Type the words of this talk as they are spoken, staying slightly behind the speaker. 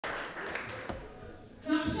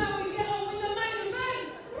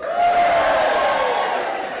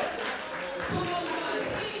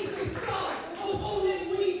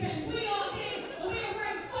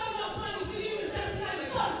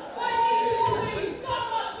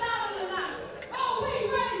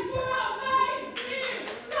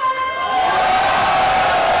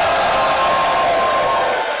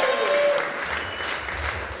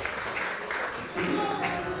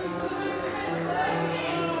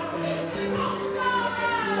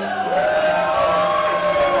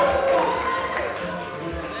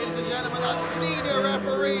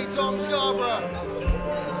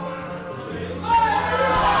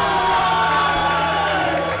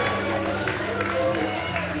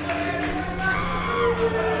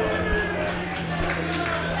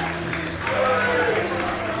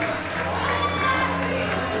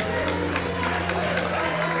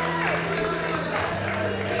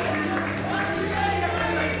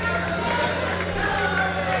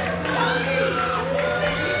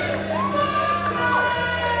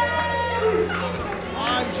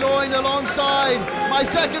alongside my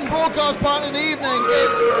second broadcast partner of the evening.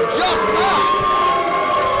 It's Just Mac.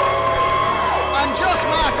 And Just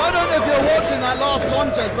Mac, I don't know if you're watching that last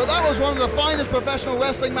contest, but that was one of the finest professional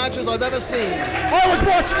wrestling matches I've ever seen. I was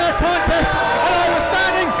watching that contest, and I was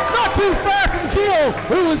standing not too far from Gio,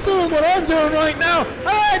 who was doing what I'm doing right now.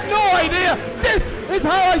 I had no idea. This is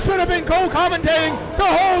how I should have been co-commentating the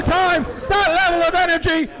whole time. That level of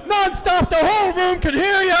energy, non-stop. The whole room can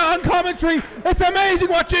hear you on commentary. It's amazing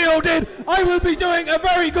what Gio did. I will be doing a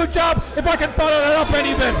very good job if I can follow that up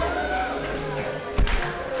any bit.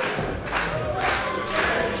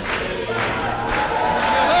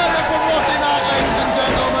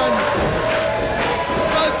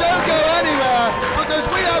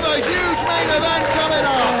 A huge main event coming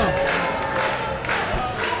up.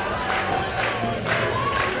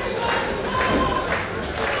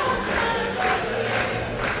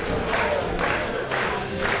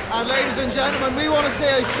 And ladies and gentlemen, we want to say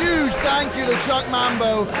a huge thank you to Chuck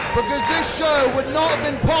Mambo, because this show would not have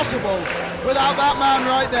been possible without that man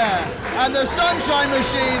right there. And the Sunshine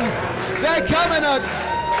Machine, they're coming at...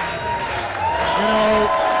 You know,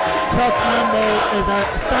 Chuck Mambo is a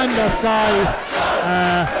stand-up guy,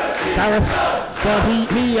 Gareth, but he's,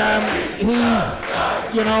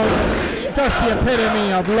 you know, just the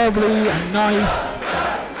epitome of lovely and nice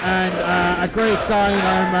and a great guy,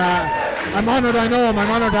 and I'm honoured I know him. I'm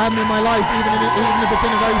honoured to have him in my life, even if it's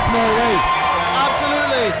in a very small way.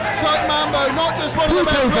 Absolutely. Chuck Mambo, not just one of the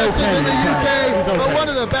best wrestlers in the UK, but one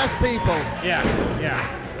of the best people. Yeah.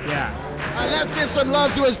 And let's give some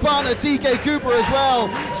love to his partner TK Cooper as well.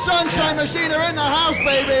 Sunshine Machine are in the house,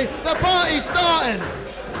 baby. The party's starting.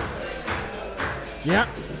 Yeah.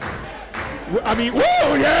 I mean,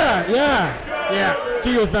 whoa, yeah.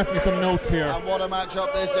 Gio's left me some notes here. And what a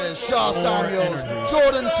matchup this is. Shah Samuels,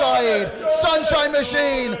 Jordan Said, Sunshine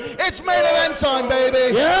Machine. It's main event time,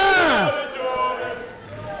 baby. Yeah.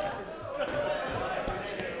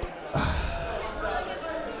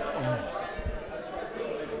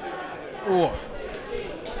 Oh.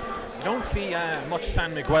 You don't see much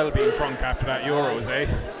San Miguel being drunk after that Euros, eh?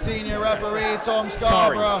 Senior referee Tom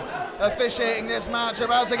Scarborough officiating this match,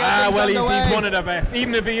 about to get things underway. He's one of the best.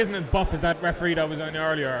 Even if he isn't as buff as that referee that was on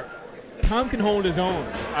earlier, Tom can hold his own.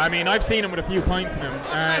 I mean, I've seen him with a few pints in him.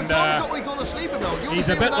 And Tom's got what we call a sleeper belt. He's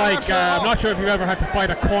a bit like, I'm not sure if you've ever had to fight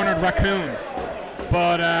a cornered raccoon.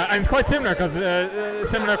 But, and it's quite similar because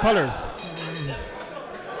similar colours.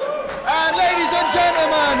 And ladies and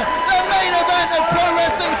gentlemen, the main event of Pro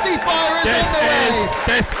Wrestling Ceasefire is underway.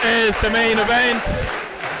 This is the main event.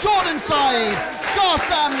 Jordan Said, Shah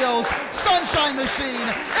Samuels, Sunshine Machine.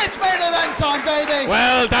 It's main event time, baby.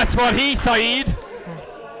 Well, that's what he said.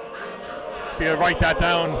 If you write that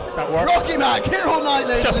down, that works. Rocky Mac, here all night,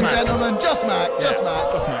 ladies and gentlemen. Just Mac, just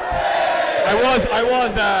Mac. Just Mac. I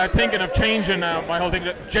was thinking of changing my whole thing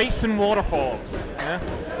to Jason Waterfalls. Yeah.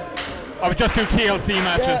 I would just do TLC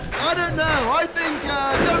matches. Yeah, I don't know. I think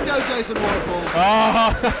don't go Jason Waterfalls.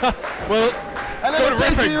 Well, a little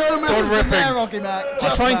taste of your own medicine there, Rocky Mac.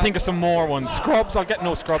 I'll try and think of some more ones. Scrubs. I'll get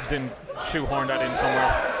no scrubs in. Shoehorn that in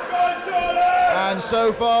somewhere. And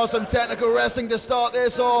so far, some technical wrestling to start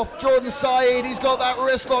this off. Jordan Said, he's got that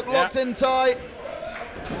wrist lock locked in tight.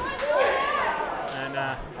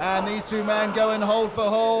 And these two men going hold for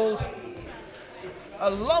hold. A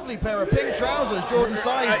lovely pair of pink trousers Jordan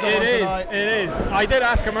Said's got on tonight. It is. I did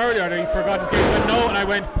ask him earlier that he forgot his gear. He said no, and I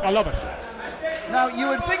went, I love it. Now, you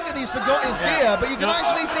would think that he's forgot his gear, but you can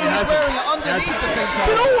actually see he's wearing it underneath the pink trousers.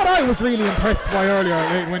 You know what I was really impressed by earlier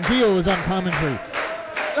when Gio was on commentary?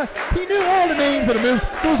 He knew all the names of the moves.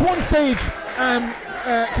 There was one stage,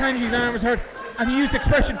 Kanji's arm was hurt, and he used the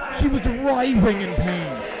expression, she was writhing in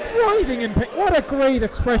pain. Writhing in pain. What a great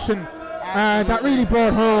expression. That really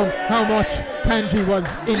brought home how much Kanji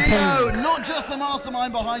was in pain. Gio, not just the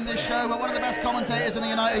mastermind behind this show, but one of the best commentators in the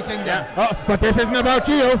United Kingdom. Yeah. But this isn't about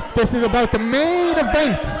Gio. This is about the main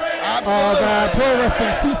event of Pro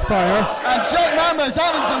Wrestling Ceasefire. And Chuck Mambo's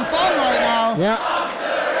having some fun right now. Yeah.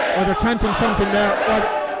 Oh, they're chanting something there.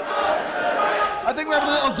 I think we're having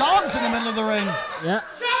a little dance in the middle of the ring. Yeah.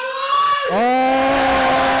 Oh!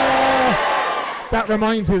 That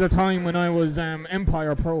reminds me of the time when I was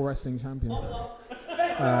Empire Pro Wrestling champion.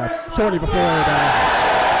 Shortly before. And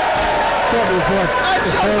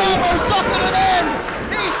Chuck Mambo sucking him in!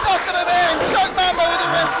 He's sucking him in! Chuck Mambo with a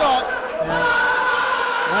wrist lock! Yeah.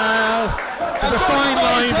 Well, there's a fine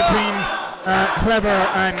line between clever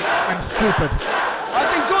and stupid. I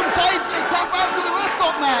think Jordan Said's going to tap out to the wrist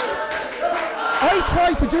lock, Mac. I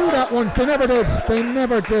tried to do that once. They never did. They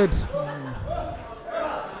never did.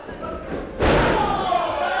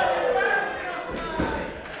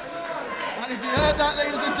 That,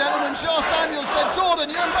 ladies and gentlemen. Shaw Samuels said, Jordan,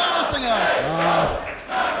 you're embarrassing us.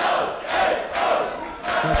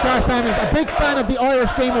 Shaw Samuels, a big fan of the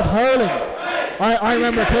Irish game of hurling. I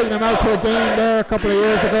remember taking him out to a game there a couple of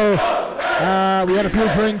years ago. We had a few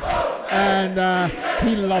drinks, and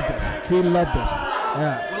he loved it. He loved it.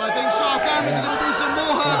 Yeah. Well, I think Shaw Samuels is going to do some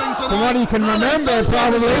more hurling tonight. From what he can remember,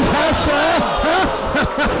 probably.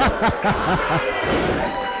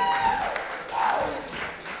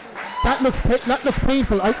 That looks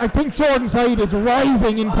painful. I think Jordan Said is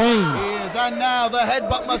writhing in pain. He is, and now the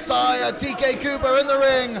headbutt messiah, TK Cooper, in the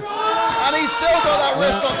ring. And he's still got that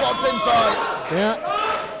wrist locked in tight. Yeah.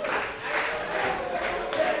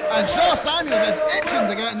 And Shaw Samuels is itching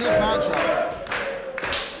to get in this matchup.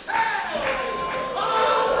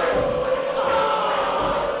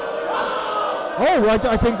 Oh,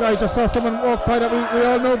 I think I just saw someone walk by that we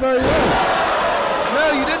all know very well.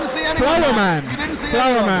 No, you didn't see anyone. Flower Man. You didn't see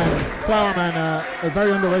Flower anyone. Man, a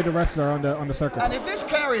very underrated wrestler on the circuit. And if this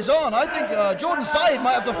carries on, I think Jordan Said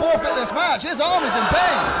might have to forfeit this match. His arm is in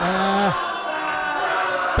pain.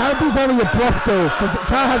 That would be very abrupt though, because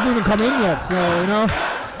Shaw hasn't even come in yet. So you know.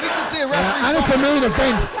 We could see a referee. And it's a main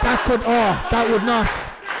event.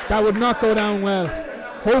 That would not go down well.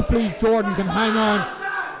 Hopefully Jordan can hang on,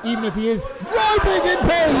 even if he is writhing in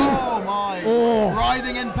pain. Oh my! Oh.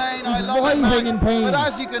 Writhing in pain. I love it, writhing in pain. But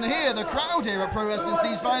as you can hear, the crowd here at Pro Wrestling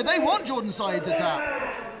Ceasefire, they want Jordan Said to tap.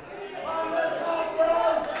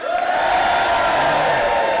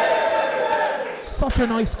 Such a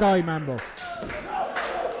nice guy, Mambo.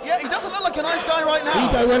 Yeah, he doesn't look like a nice guy right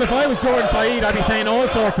now. Well, if I was Jordan Said, I'd be saying all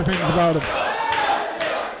sorts of things about him.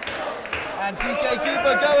 And TK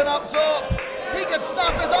Cooper going up top. He could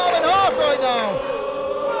snap his arm in half right now.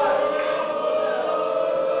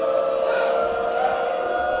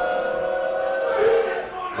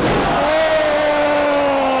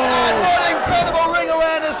 And what incredible ring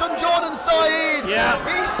awareness from Jordan Said. Yeah.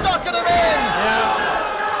 He's sucking him in.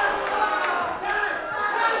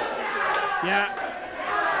 Yeah.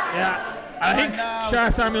 I think Shaw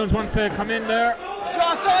Samuels wants to come in there.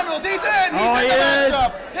 Shaw Samuels, he's in. He's in the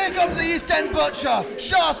matchup. Here comes the East End Butcher.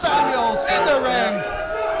 Shaw Samuels in the ring.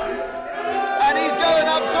 And he's going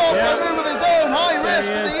up top for a move of his own. High risk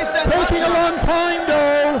for the East End Butcher. Taking a long time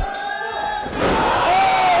though.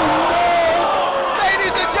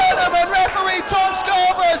 Ladies and gentlemen, referee Tom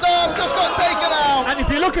Scarborough's arm just got taken out. And if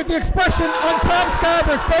you look at the expression on Tom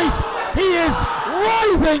Scarborough's face, he is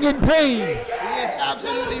writhing in pain. He is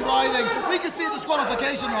absolutely writhing. We could see a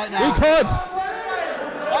disqualification right now. We could.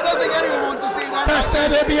 I don't think anyone wants to see that. That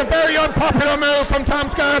said, it'd be a very unpopular move from Tom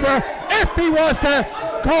Scarborough if he was to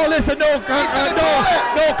call this a no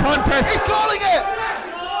contest. He's calling it.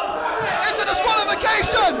 It's a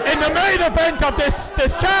disqualification. In the main event of this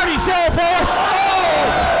charity show for.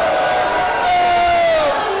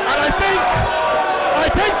 And I think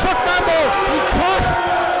Chuck Mambo, he caught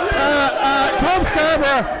Tom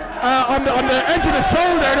Scarborough on the edge of the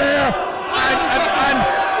shoulder there, and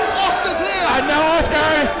Oscar's here. And now Oscar,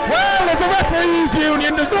 well, there's a referees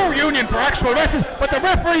union. There's no union for actual wrestlers, but the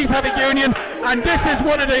referees have a union, and this is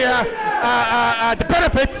one of the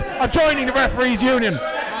benefits of joining the referees union.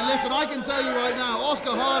 And listen, I can tell you right now,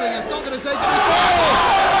 Oscar Harding is not going to take any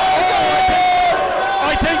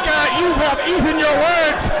I think you have eaten your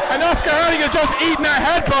words, and Oscar Harding has just eaten a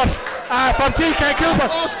headbutt from TK Cooper.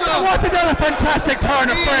 Wasn't that a fantastic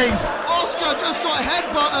turn of phrase? Oscar just got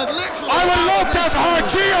headbutted, literally. I would love to have heard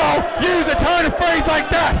Gio use a turn of phrase like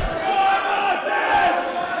that.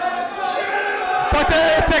 But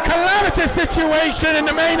it's a calamitous situation in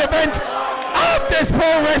the main event of this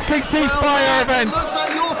Pro Wrestling Ceasefire event. It looks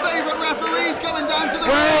like your favourite referee's coming down to the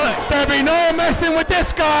ring. Well, there'll be no messing with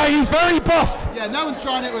this guy. He's very buff. Yeah, no one's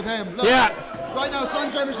trying it with him. Look, yeah. Right now,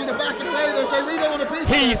 Sunshine Machine are back in the way. They say we don't want a piece of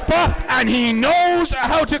this. He's buff and he knows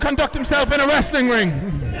how to conduct himself in a wrestling ring.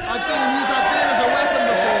 I've seen him use that beard as a weapon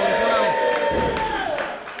before as well.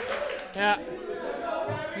 Yeah.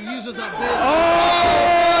 He uses that beard.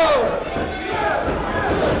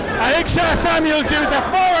 I think Shaw Samuels used a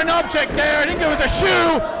foreign object there. I think it was a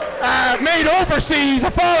shoe made overseas,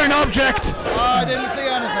 a foreign object. I didn't see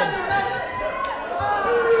anything.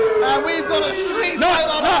 And we've got a street fight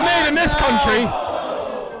on not made in this country.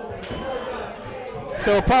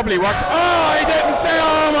 So it probably works. Oh, he didn't say,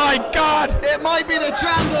 oh my God. It might be the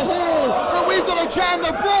Chandler Hall, but we've got a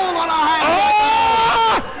Chandler Brawl on our hands.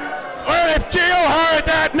 Oh! Well, if Gio heard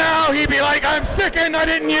that now, he'd be like, I'm sickened I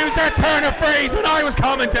didn't use that turn of phrase when I was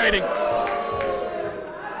commentating.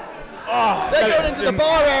 Oh, they're going into the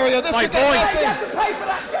bar area. This could get messy. You have to pay for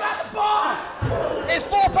that. Get out the bar. It's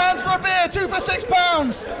 £4 for a beer, 2 for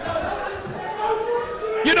 £6.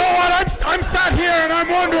 You You know what? I'm sat here and I'm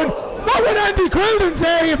wondering, what would Andy Quilden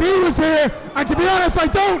say if he was here? And to be honest, I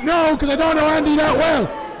don't know, because I don't know Andy that well.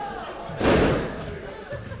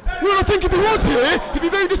 Well, I think if he was here, he'd be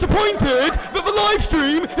very disappointed that the live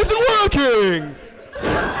stream isn't working.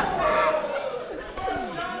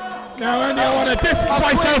 Now, Andy, I want to distance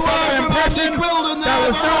myself from my impression. That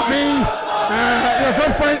was not me. You're a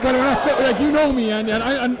good friend, but we're not good, like, you know me, Andy,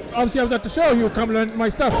 and obviously I was at the show. You were complimenting my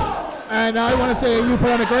stuff, and I want to say you put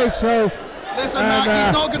on a great show. Listen, Mac,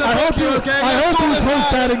 he's not going to book you, okay? I hope you take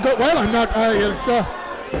that and go. Well, I'm not.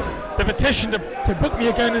 The petition to book me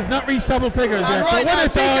again has not reached double figures yet. Right now,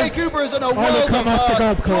 TK Cooper is in a world of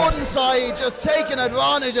hurt. Jordan Said just taking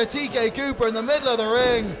advantage of TK Cooper in the middle of the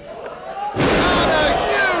ring. And a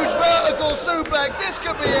huge vertical suplex. This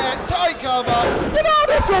could be it. Tight cover. You know,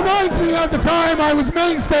 this reminds me of the time I was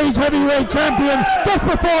main stage heavyweight champion just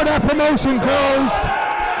before that promotion closed.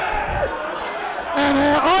 And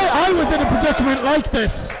I was in a predicament like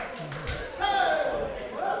this.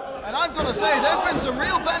 And I've got to say, there's been some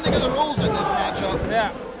real bending of the rules in this matchup.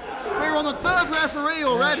 Yeah. We're on the third referee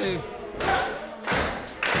already.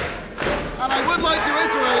 And I would like to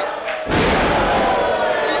iterate,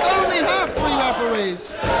 we only have 3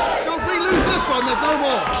 referees. So if we lose this one, there's no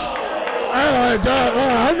more.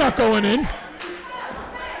 I'm not going in.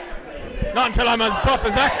 Not until I'm as buff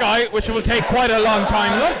as that guy, which will take quite a long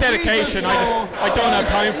time. A lot of dedication. I don't have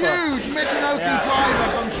time for. Huge Michinoku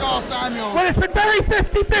driver from Shaw Samuels. Well, it's been very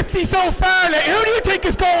 50-50 so far. Who do you think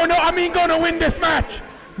is going to win this match?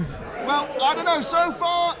 Well, I don't know. So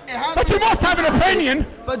far, it has. But you must have an opinion.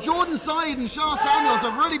 But Jordan Said and Shaw Samuels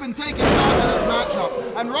have really been taking charge of this matchup,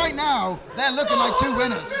 and right now they're looking like 2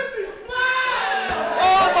 winners.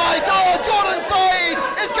 Oh my God! Jordan Said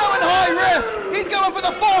is going high risk. He's going for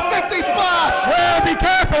the 450 splash. Well, be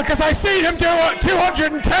careful, because I see him do a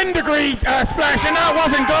 210-degree splash, and that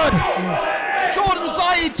wasn't good. Jordan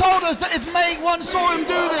Said told us that his mate once saw him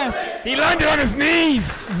do this. He landed on his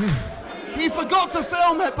knees. He forgot to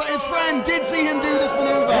film it, but his friend did see him do this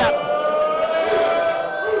maneuver. Yeah.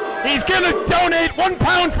 He's going to donate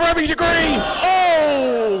 £1 for every degree.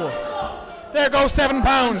 Oh! There goes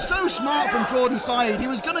 £7. So smart from Jordan Said. He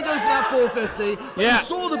was going to go for that 450, but he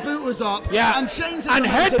saw the boot was up and changed it. And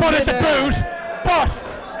headbutted the boot, but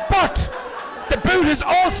the boot is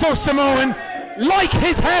also Samoan, like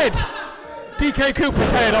his head. DK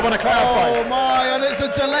Cooper's head, I want to clarify. Oh my, and it's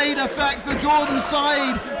a delayed effect for Jordan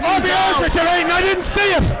Said. I'll be honest with you, Leighton, I didn't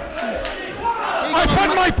see him. I was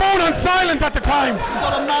putting my phone on silent at the time. He's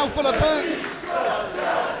got a mouthful of boot.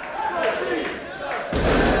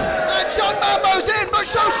 And Chuck Mambo's in, but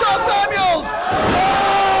so Shaw Samuels.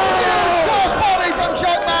 Huge cross body from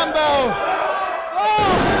Chuck Mambo.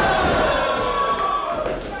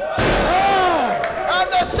 And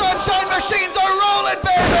the Sunshine Machines are rolling,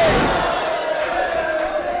 baby.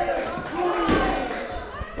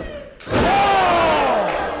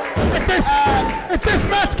 If this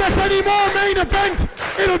match gets any more main event,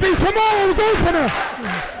 it'll be tomorrow's opener.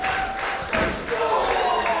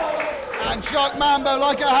 And Chuck Mambo,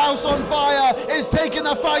 like a house on fire, is taking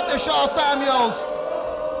the fight to Shaw Samuels.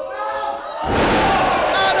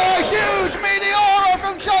 And a huge meteora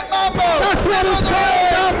from Chuck Mambo. That's what it's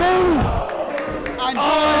called, that move. And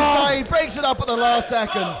Jordan Said breaks it up at the last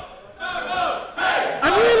second.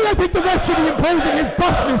 And really, I think the ref should be imposing his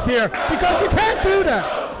buffness here, because you can't do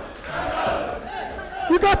that.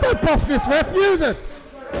 You got that buffness, ref, use it.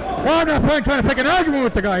 Well, I'm not trying to pick an argument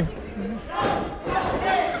with the guy.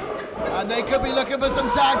 And they could be looking for some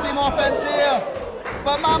tag team offense here.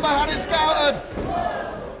 But Mambo had it scouted.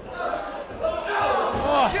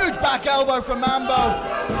 Oh, huge back elbow from Mambo.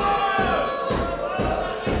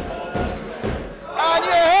 And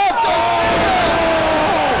you have to see it.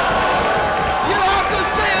 You have to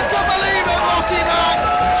see it to believe it, Rocky Mac.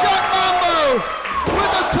 Chuck Mambo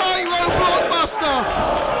with a tightrope blockbuster.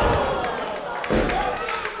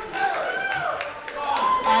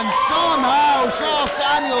 And somehow Shaw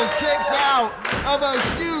Samuels kicks out of a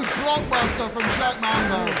huge blockbuster from Chuck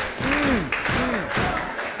Mambo.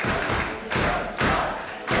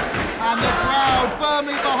 And the crowd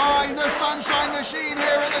firmly behind the Sunshine Machine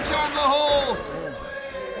here at the Chandler Hall.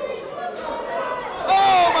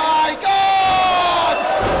 Oh my God!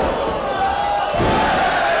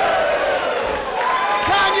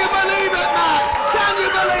 Can you believe it, Matt? Can you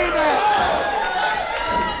believe it?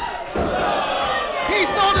 He's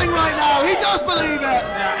nodding right now. He does believe it.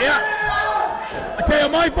 Yeah. I tell you,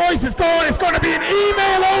 my voice is gone. It's going to be an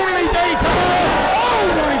email-only day tomorrow. Oh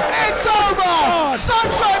my! It's over. God.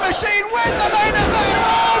 Sunshine Machine win the main event.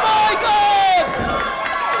 Oh my God!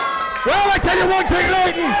 Well, I tell you one thing,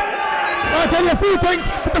 Leighton. I'll tell you a few things,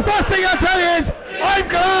 but the first thing I'll tell you is I'm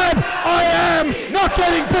glad I am not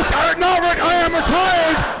getting booked, I am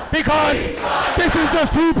retired, because this is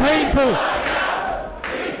just too painful.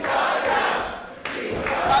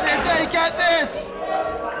 And if they get this,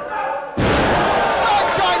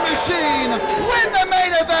 Sunshine Machine win the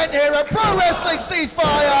main event here at Pro Wrestling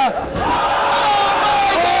Ceasefire. Oh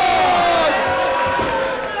my God!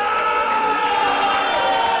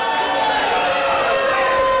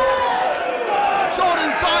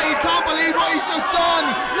 Jordan Saeed can't believe what he's just done.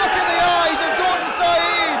 Look in the eyes of Jordan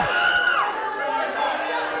Saeed.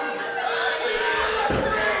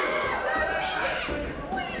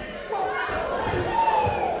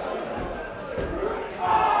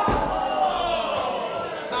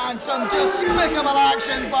 And some despicable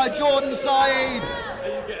action by Jordan Saeed.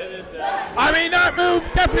 I mean, that move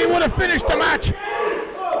definitely would have finished the match.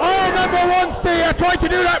 I remember once they tried to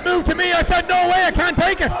do that move to me. I said, no way, I can't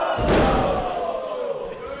take it.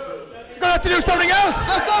 You're gonna have to do something else.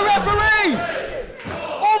 There's no referee.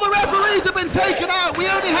 All the referees have been taken out.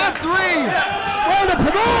 We only have 3. Well, the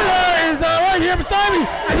promoter is right here beside me,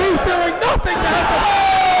 and he's doing nothing to help us.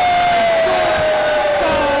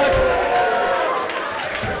 God.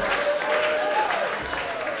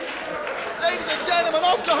 Ladies and gentlemen,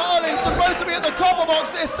 Oscar Harding's supposed to be at the Copper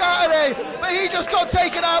Box this Saturday, but he just got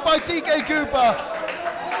taken out by TK Cooper.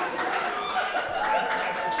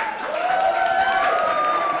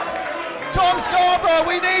 Tom Scarborough,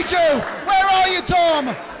 we need you. Where are you,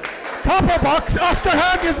 Tom? Copper box. Oscar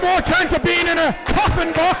Harding has more chance of being in a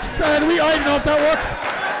coffin box, and I don't know if that works.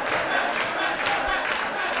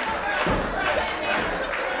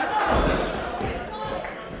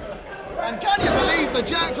 And can you believe the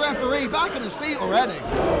jacked referee back on his feet already?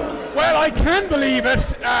 Well, I can believe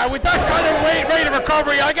it. With that kind of rate of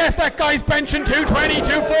recovery, I guess that guy's benching 220,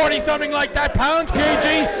 240, something like that, pounds,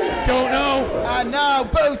 kg. Don't know. And now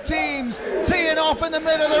both teams teeing off in the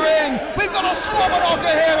middle of the ring. We've got a slobber knocker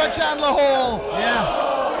here at Chandler Hall.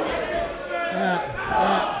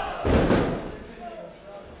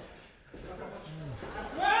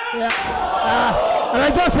 And I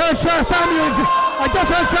just heard Shah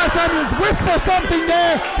Samuels whisper something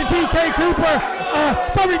there to TK Cooper.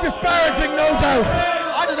 Something disparaging, no doubt.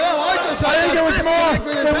 I don't know, I just heard I think it was more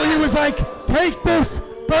when he was like, take this,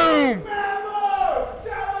 boom.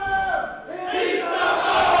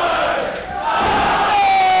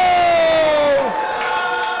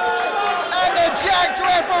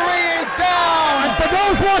 Referee is down. And for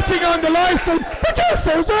those watching on the live stream,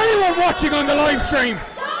 producers, or anyone watching on the live stream,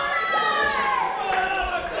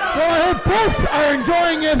 well, I hope both are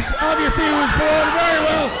enjoying it. Obviously, it was performed very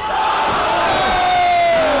well.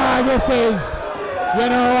 This is,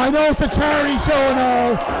 I know it's a charity show and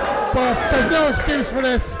all, but there's no excuse for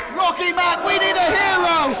this. Rocky Mac, we need a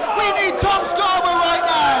hero. We need Tom Scarborough right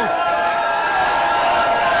now.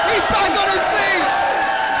 He's back on his feet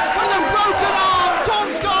with a broken arm. Tom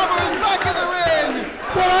Scarborough is back in the ring.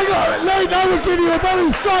 Well, I would give you a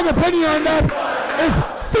very strong opinion on that. If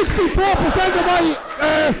 64% of my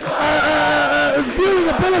viewing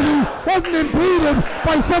ability wasn't impeded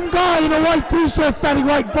by some guy in a white t-shirt standing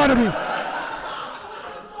right in front of me.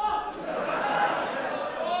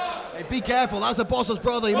 Hey, be careful, that's the boss's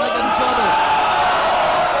brother, he might get in trouble.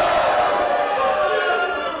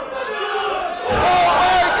 Oh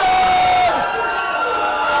my God!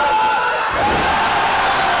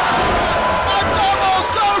 A double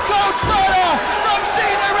Stone Cold Stunner from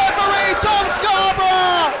senior referee Tom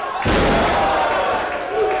Scarborough!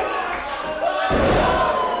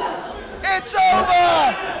 It's over!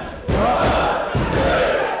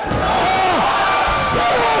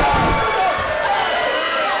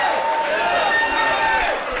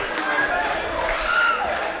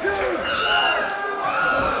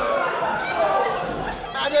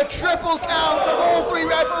 And a triple count from all 3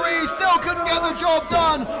 referees still couldn't get the job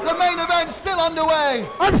done. The main event's still underway.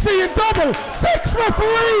 I'm seeing double, 6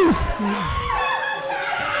 referees!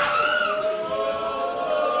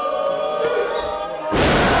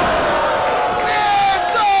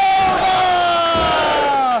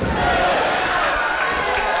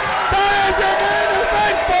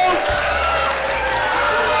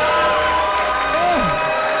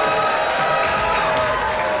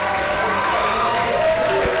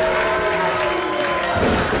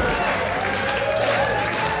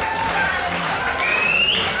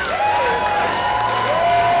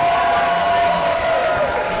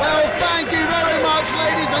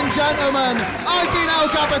 gentlemen, I've been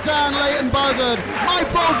El Capitan, Leighton Buzzard, my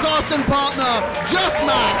broadcasting partner, Just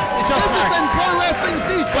Mac. This has been Pro Wrestling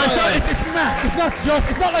Ceasefire. It's Mac.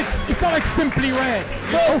 It's not like Simply Red.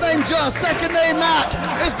 First name Just, second name Mac.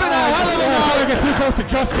 It's been a hell of a night. I get too close to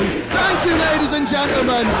Justy. Thank you, ladies and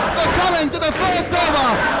gentlemen, for coming to the first ever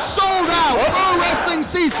sold out